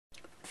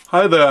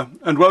Hi there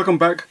and welcome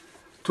back.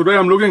 Today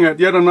I'm looking at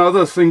yet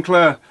another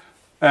Sinclair,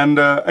 and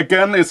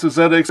again it's a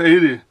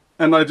ZX-80,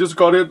 and I just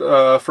got it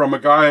from a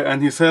guy,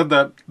 and he said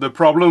that the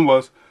problem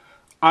was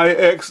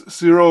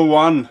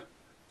IX01,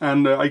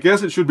 and I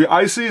guess it should be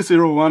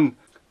IC01,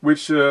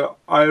 which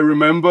I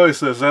remember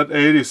is a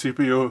Z80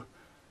 CPU.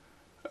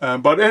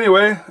 But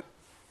anyway,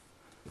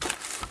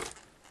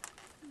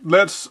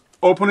 let's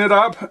open it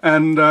up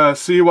and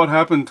see what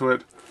happened to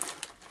it.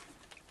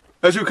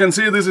 As you can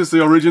see, this is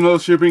the original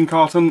shipping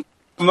carton.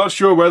 I'm not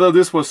sure whether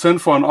this was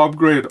sent for an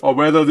upgrade or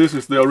whether this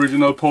is the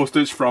original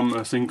postage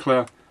from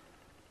Sinclair.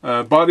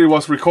 But it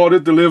was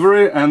recorded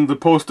delivery and the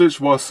postage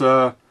was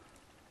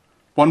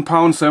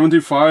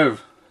 £1.75.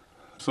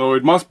 So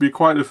it must be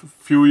quite a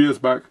few years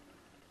back.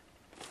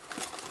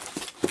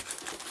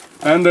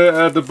 And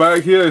at the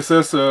back here it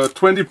says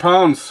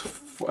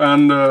 £20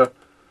 and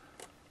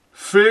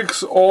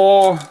fix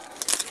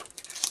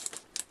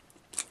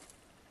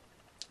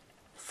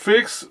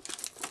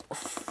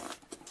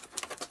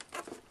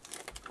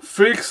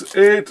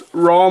 8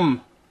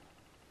 ROM,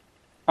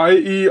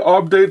 i.e.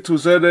 update to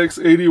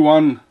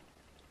ZX-81,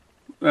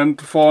 and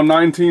for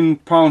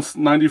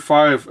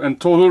 £19.95, and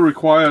total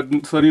required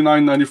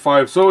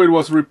 £39.95. So it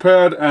was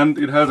repaired and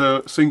it had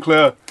a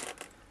Sinclair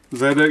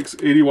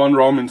ZX-81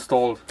 ROM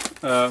installed,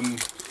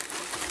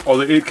 or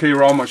the 8K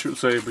ROM I should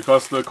say,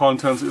 because the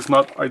contents is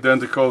not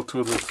identical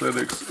to the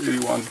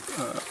ZX-81.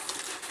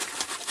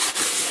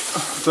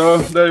 So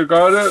there you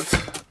got it,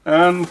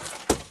 and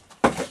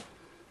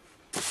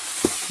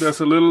there's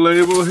a little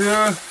label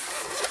here.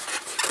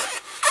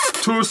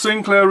 To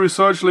Sinclair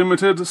Research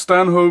Limited,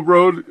 Stanhope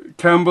Road,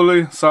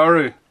 Camberley,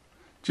 Surrey,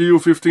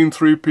 GU15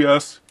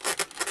 3PS.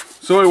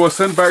 So it was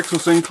sent back to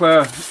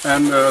Sinclair,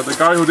 and the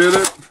guy who did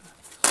it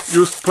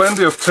used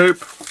plenty of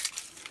tape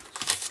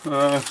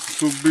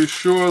to be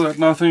sure that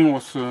nothing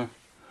was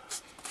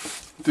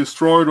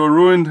destroyed or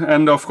ruined.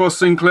 And of course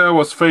Sinclair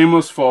was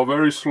famous for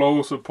very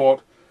slow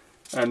support,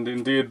 and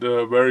indeed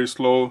very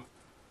slow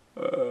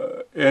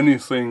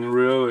anything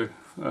really.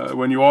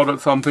 When you ordered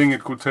something,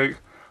 it could take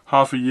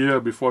half a year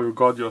before you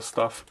got your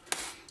stuff.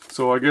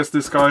 So I guess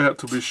this guy had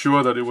to be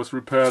sure that it was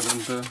repaired.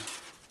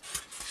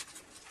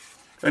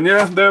 And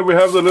yeah, there we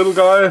have the little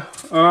guy.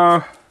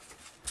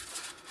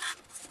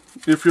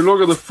 If you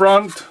look at the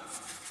front,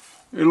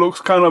 it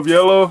looks kind of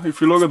yellow. If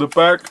you look at the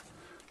back,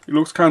 it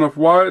looks kind of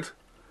white.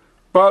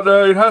 But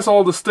it has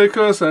all the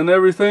stickers and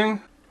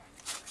everything.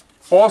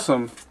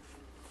 Awesome.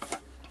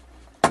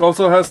 It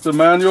also has the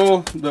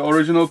manual, the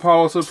original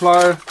power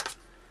supply,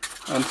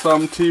 and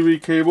some TV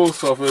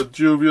cables of a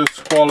dubious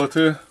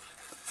quality.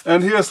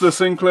 And here's the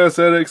Sinclair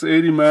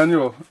ZX-80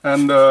 manual,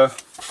 and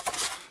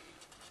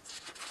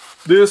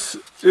this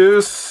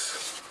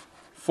is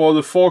for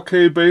the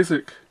 4K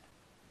basic,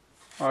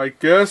 I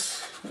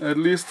guess. At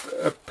least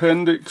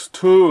appendix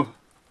 2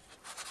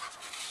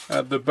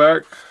 at the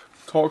back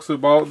talks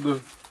about the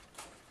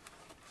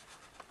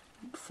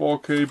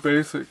 4K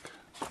basic.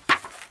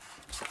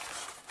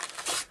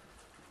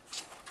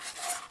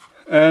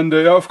 And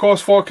of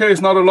course 4K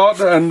is not a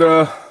lot, and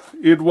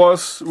it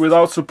was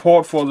without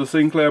support for the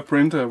Sinclair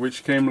printer,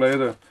 which came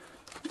later.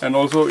 And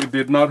also it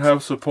did not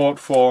have support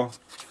for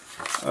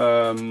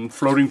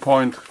floating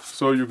point,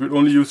 so you could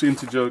only use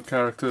integer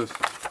characters.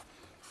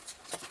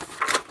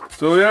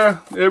 So yeah,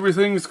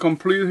 everything is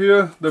complete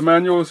here. The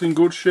manual is in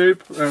good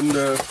shape, and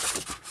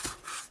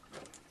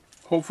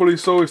hopefully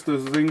so is the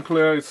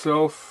Sinclair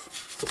itself.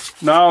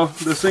 Now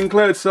the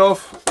Sinclair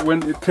itself,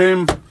 when it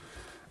came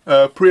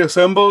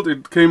pre-assembled,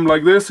 it came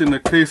like this, in a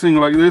casing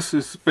like this.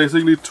 It's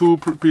basically two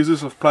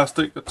pieces of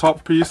plastic, the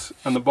top piece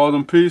and the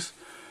bottom piece,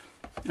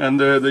 and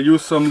they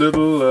use some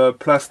little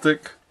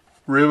plastic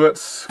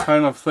rivets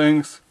kind of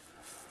things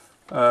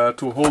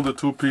to hold the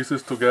two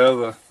pieces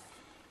together.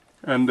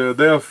 And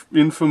they are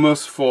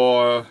infamous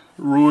for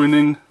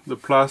ruining the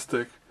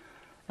plastic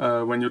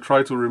when you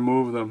try to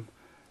remove them.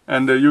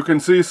 And you can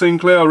see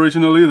Sinclair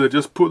originally, they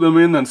just put them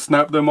in and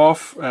snap them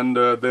off, and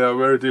they are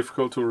very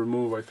difficult to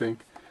remove, I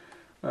think.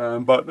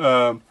 But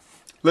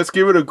let's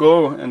give it a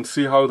go and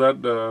see how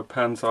that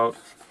pans out.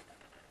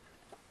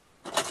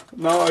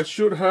 Now I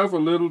should have a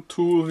little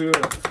tool here.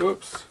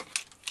 Oops.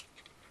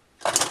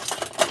 A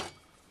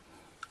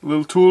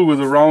little tool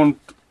with a round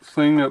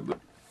thing at the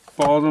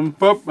bottom.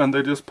 Pop, and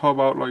they just pop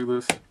out like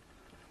this.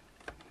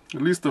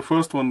 At least the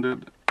first one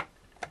did.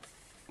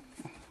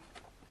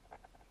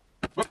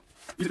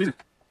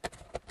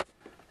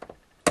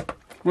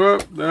 Well,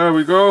 there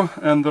we go.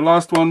 And the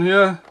last one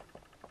here.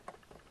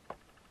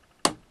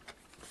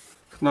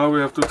 Now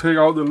we have to take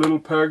out the little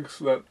pegs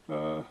that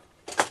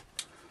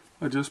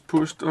I just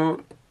pushed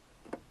out.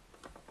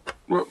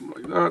 Well,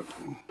 like that.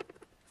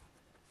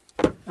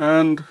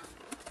 And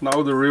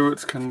now the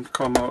rivets can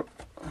come out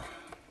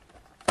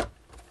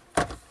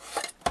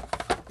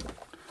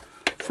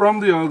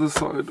from the other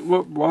side.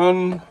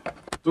 1,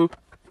 2,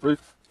 3,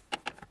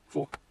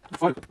 4,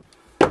 5.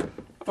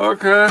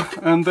 Okay,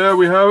 and there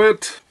we have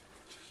it.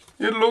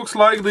 It looks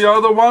like the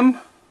other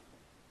one.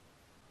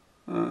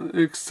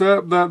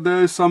 Except that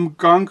there is some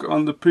gunk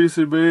on the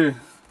PCB.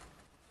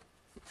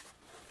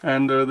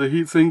 and the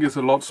heatsink is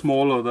a lot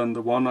smaller than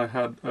the one I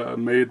had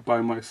made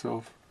by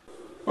myself.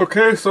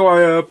 Okay, so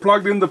I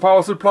plugged in the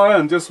power supply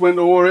and just went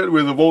over it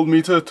with a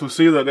voltmeter to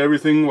see that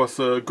everything was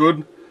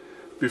good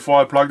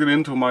before I plugged it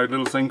into my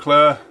little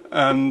Sinclair,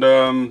 and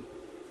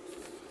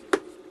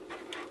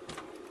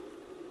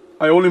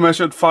I only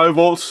measured 5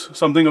 volts,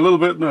 something a little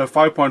bit,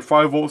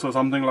 5.5 volts or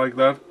something like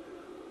that.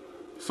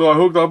 So I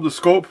hooked up the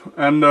scope,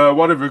 and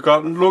what have we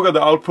got? Look at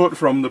the output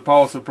from the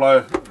power supply.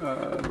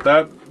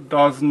 That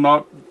does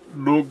not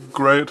look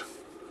great.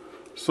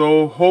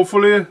 So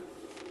hopefully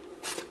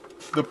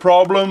the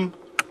problem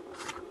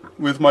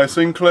with my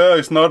Sinclair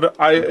is not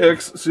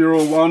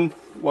IX01,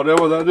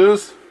 whatever that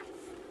is,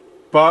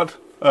 but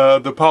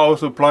the power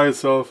supply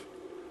itself.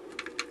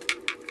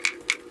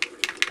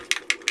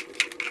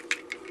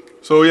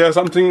 So yeah,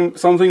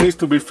 something needs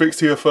to be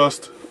fixed here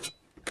first.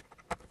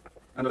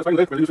 Okay,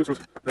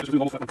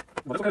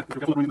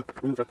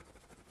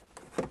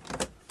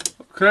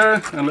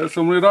 and let's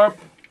open it up.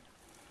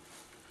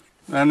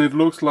 And it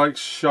looks like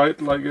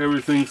shite, like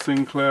everything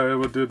Sinclair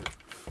ever did.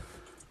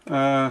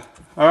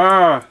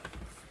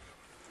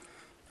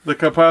 The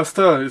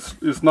capacitor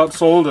is not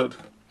soldered.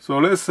 So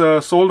let's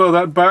solder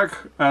that back,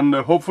 and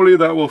hopefully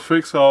that will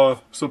fix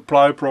our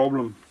supply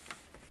problem.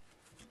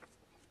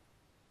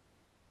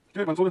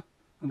 Okay, one solder.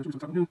 And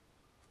just here.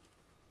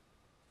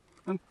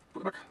 And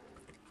put it back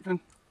again.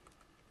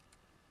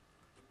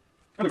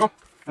 And there we go.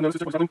 And let's just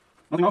check what's happening.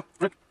 Nothing now,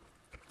 right? So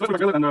let's go back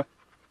together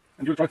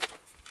and give it a try.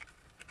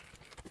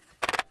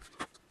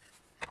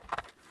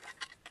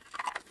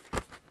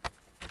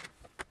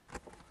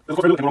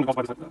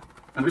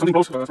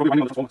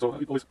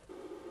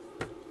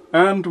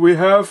 And we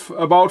have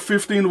about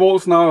 15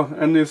 volts now,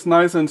 and it's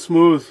nice and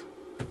smooth.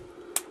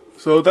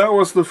 So that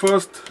was the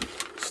first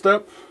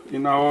step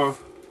in our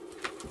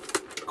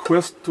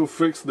quest to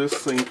fix this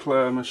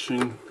Sinclair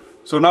machine.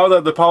 So now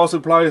that the power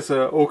supply is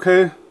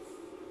okay,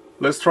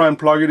 let's try and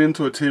plug it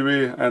into a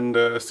TV and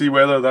see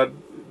whether that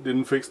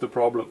didn't fix the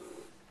problem.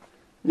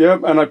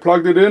 Yep, and I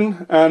plugged it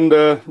in, and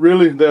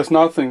really there's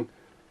nothing.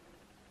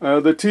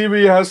 The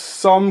TV has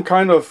some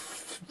kind of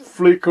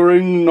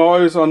flickering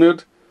noise on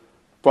it,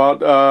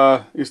 but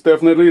it's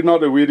definitely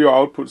not a video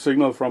output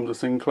signal from the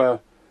Sinclair.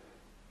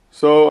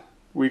 So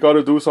we got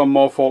to do some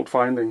more fault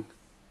finding.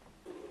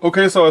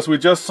 Okay, so as we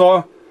just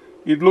saw,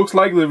 it looks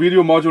like the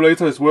video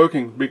modulator is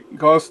working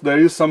because there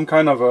is some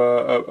kind of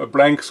a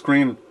blank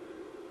screen.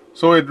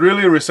 So it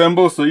really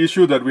resembles the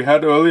issue that we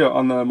had earlier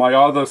on my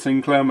other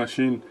Sinclair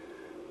machine,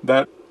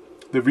 that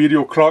the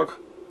video clock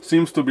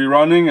seems to be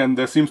running and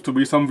there seems to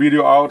be some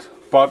video out,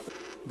 but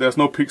there's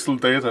no pixel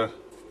data.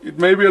 It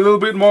may be a little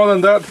bit more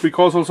than that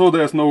because also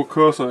there's no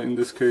cursor in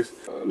this case.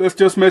 Let's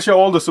just measure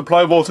all the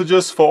supply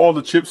voltages for all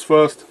the chips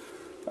first.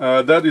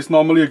 That is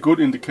normally a good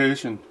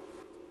indication.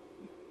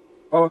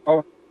 Power,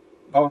 power,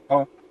 power,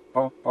 power,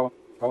 power, power,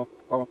 power,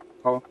 power,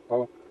 power, power,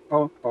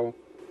 power, power,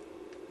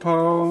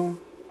 power,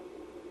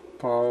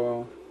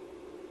 power.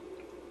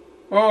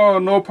 Oh,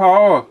 no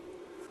power.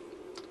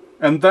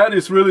 And that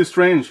is really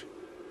strange.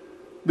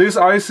 This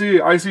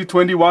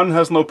IC21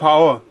 has no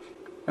power,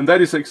 and that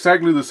is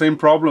exactly the same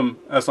problem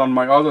as on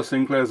my other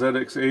Sinclair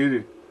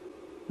ZX-80.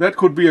 That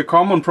could be a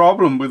common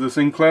problem with the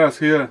Sinclairs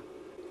here.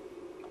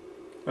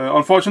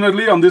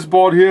 Unfortunately on this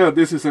board here,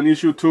 this is an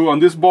issue too. On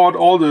this board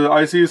all the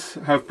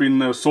ICs have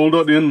been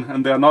soldered in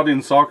and they are not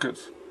in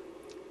sockets.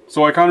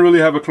 So I can't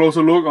really have a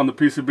closer look on the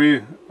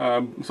PCB,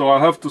 so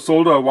I'll have to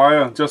solder a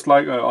wire just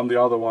like on the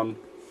other one.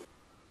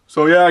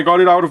 So yeah, I got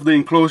it out of the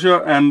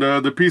enclosure, and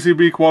the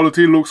PCB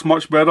quality looks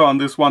much better on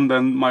this one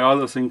than my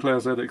other Sinclair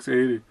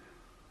ZX-80.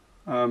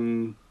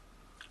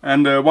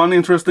 One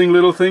interesting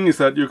little thing is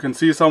that you can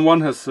see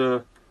someone has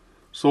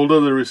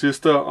soldered the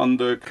resistor on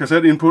the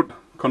cassette input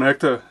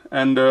connector,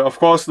 and of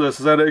course the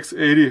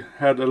ZX-80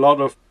 had a lot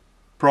of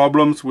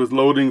problems with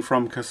loading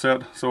from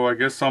cassette, so I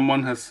guess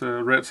someone has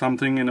read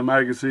something in a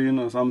magazine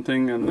or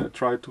something and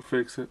tried to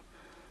fix it.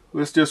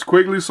 Let's just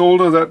quickly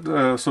solder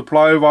that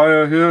supply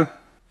wire here.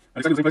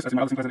 Exactly the same place as in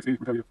my other Sinclair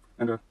ZX-80 review,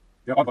 and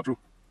yeah, all got through.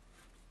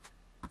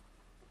 And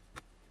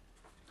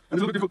it's a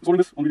little bit difficult soldering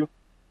this on video,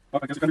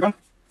 but I guess it can be done,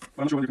 but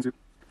I'm not sure whether you can see it.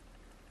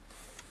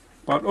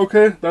 But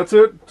okay, that's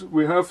it.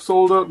 We have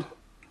soldered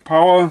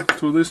power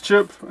to this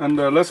chip, and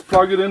let's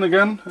plug it in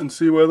again and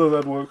see whether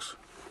that works.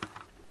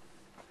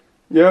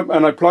 Yep,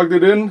 and I plugged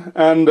it in,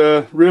 and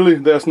really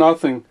there's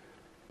nothing.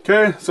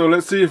 Okay, so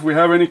let's see if we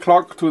have any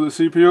clock to the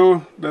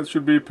CPU. That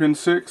should be pin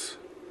 6.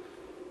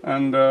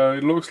 And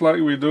it looks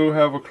like we do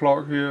have a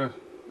clock here,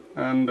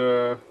 and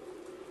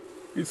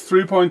it's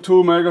 3.2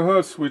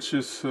 megahertz, which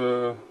is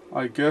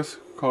I guess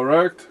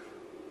correct.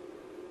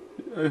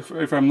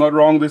 If I'm not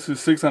wrong, this is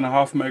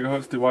 6.5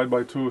 megahertz divided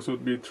by 2, so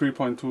it'd be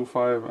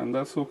 3.25, and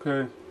that's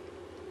okay.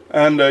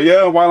 And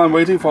yeah, while I'm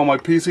waiting for my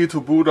PC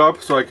to boot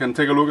up so I can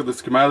take a look at the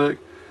schematic,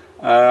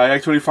 I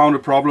actually found a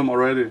problem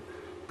already.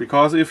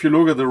 Because if you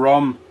look at the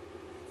ROM,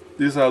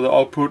 these are the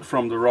output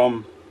from the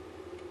ROM,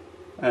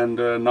 and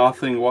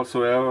nothing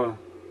whatsoever.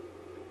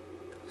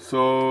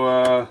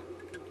 So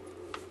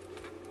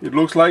it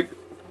looks like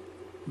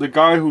the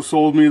guy who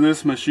sold me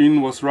this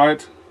machine was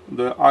right.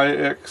 The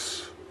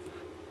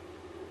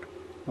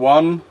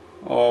IX1,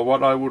 or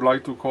what I would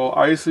like to call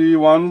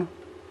IC1,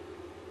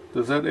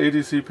 the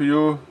Z80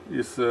 CPU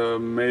is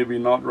maybe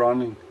not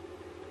running.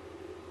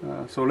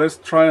 So let's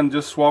try and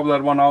just swap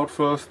that one out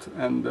first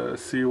and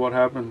see what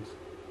happens.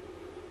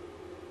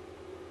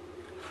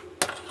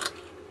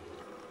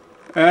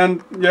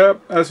 And yeah,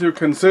 as you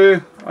can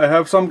see, I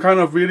have some kind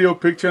of video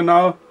picture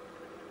now,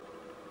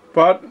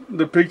 but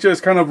the picture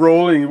is kind of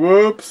rolling.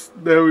 Whoops,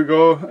 there we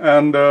go,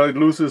 and it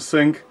loses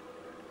sync.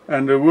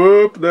 And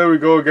whoop, there we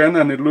go again,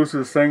 and it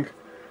loses sync.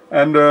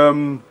 And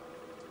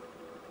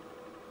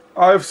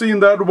I've seen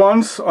that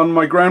once on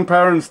my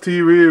grandparents'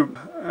 TV,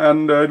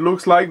 and it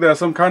looks like there's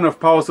some kind of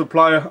power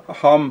supply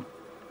hum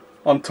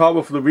on top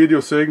of the video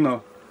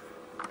signal.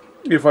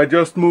 If I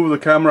just move the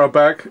camera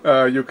back,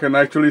 you can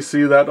actually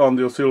see that on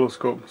the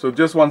oscilloscope. So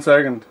just 1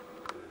 second.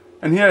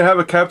 And here I have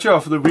a capture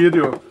of the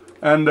video,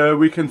 and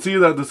we can see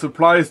that the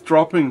supply is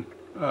dropping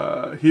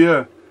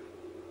here.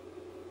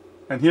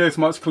 And here it's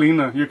much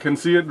cleaner. You can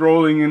see it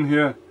rolling in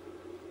here.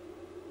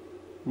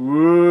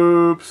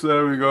 Whoops,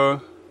 there we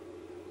go.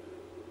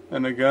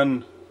 And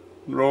again,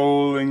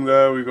 rolling,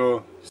 there we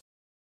go.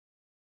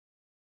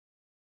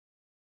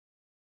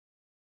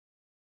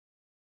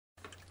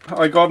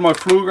 I got my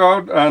fluke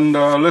out, and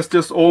let's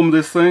just ohm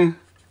this thing.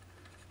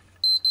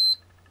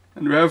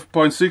 And we have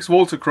 0.6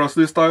 volts across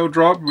this diode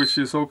drop, which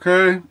is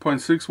okay.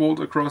 0.6 volt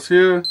across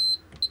here.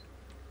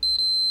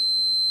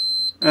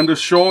 And a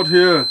short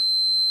here.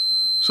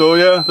 So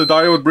yeah, the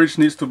diode bridge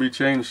needs to be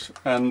changed.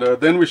 And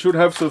then we should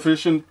have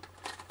sufficient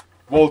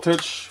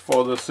voltage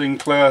for the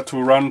Sinclair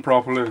to run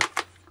properly.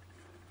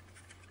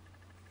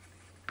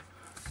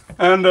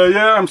 And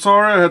yeah, I'm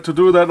sorry I had to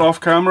do that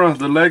off camera.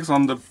 The legs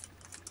on the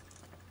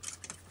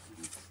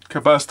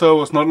capacitor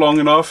was not long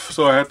enough,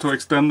 so I had to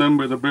extend them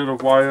with a bit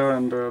of wire,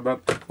 and that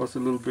was a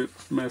little bit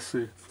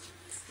messy.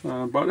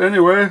 But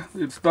anyway,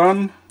 it's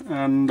done,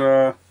 and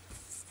I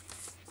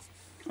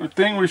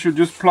think we should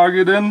just plug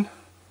it in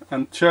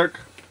and check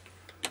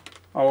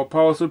our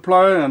power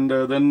supply, and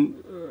then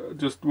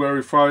just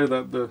verify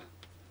that the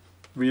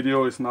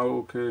video is now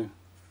okay.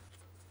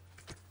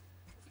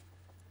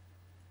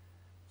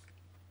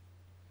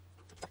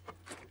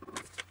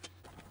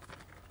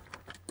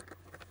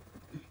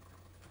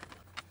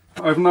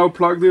 I've now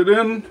plugged it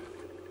in,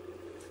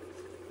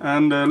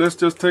 and let's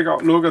just take a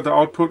look at the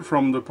output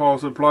from the power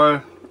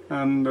supply.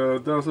 And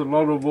there's a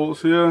lot of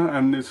volts here,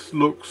 and it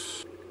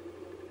looks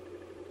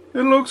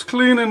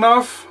clean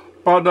enough.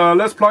 But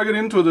let's plug it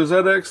into the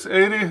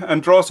ZX-80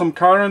 and draw some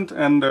current,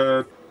 and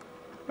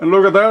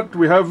look at that,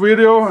 we have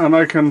video, and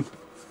I can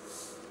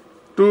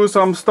do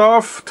some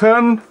stuff.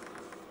 10,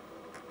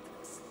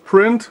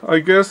 print, I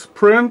guess,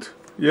 print,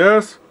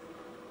 yes,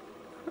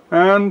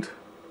 and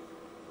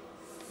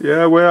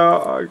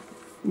yeah,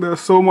 there's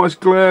so much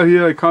glare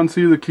here I can't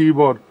see the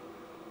keyboard.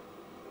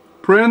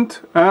 Print,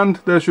 and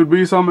there should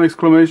be some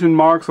exclamation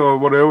marks, or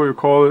whatever you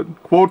call it,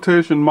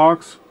 quotation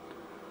marks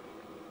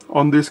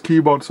on this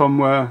keyboard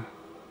somewhere.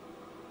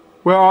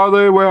 Where are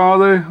they? Where are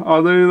they?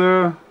 Are they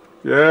there?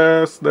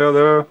 Yes, they're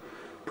there.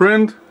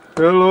 Print,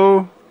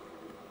 hello,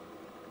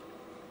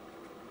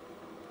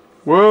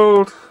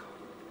 world,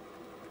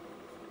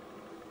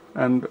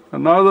 and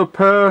another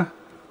pair,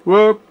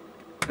 whoop,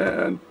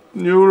 and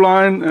new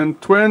line,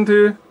 and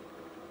 20,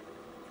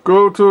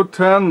 go to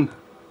 10,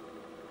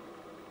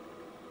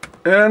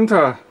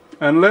 enter,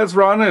 and let's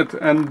run it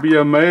and be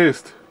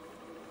amazed.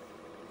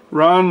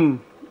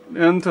 Run,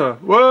 enter,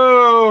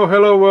 whoa,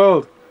 hello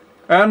world.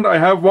 And I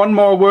have one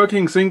more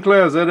working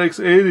Sinclair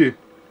ZX-80,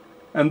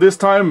 and this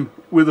time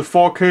with a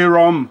 4K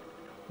ROM,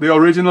 the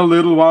original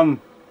little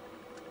one.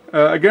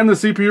 Again, the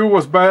CPU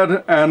was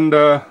bad, and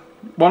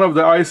one of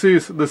the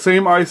ICs, the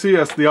same IC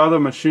as the other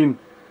machine,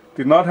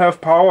 did not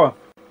have power.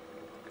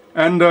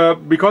 And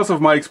because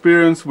of my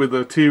experience with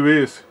the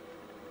TVs,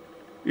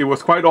 it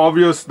was quite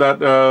obvious that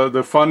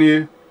the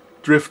funny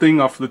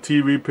drifting of the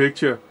TV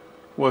picture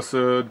was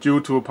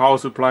due to a power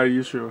supply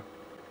issue.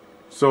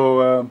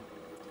 So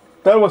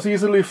that was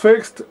easily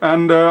fixed,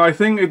 and I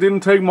think it didn't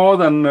take more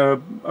than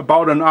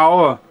about an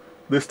hour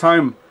this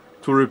time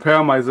to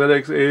repair my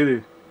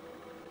ZX-80.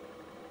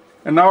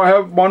 And now I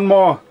have one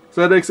more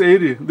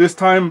ZX-80, this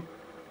time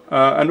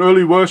an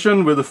early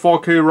version with a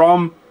 4K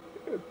ROM,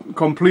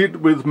 complete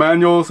with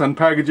manuals and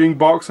packaging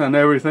box and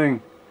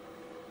everything.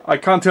 I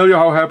can't tell you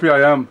how happy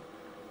I am.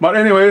 But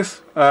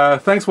anyways,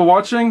 thanks for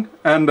watching,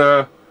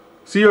 and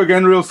see you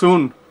again real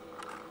soon.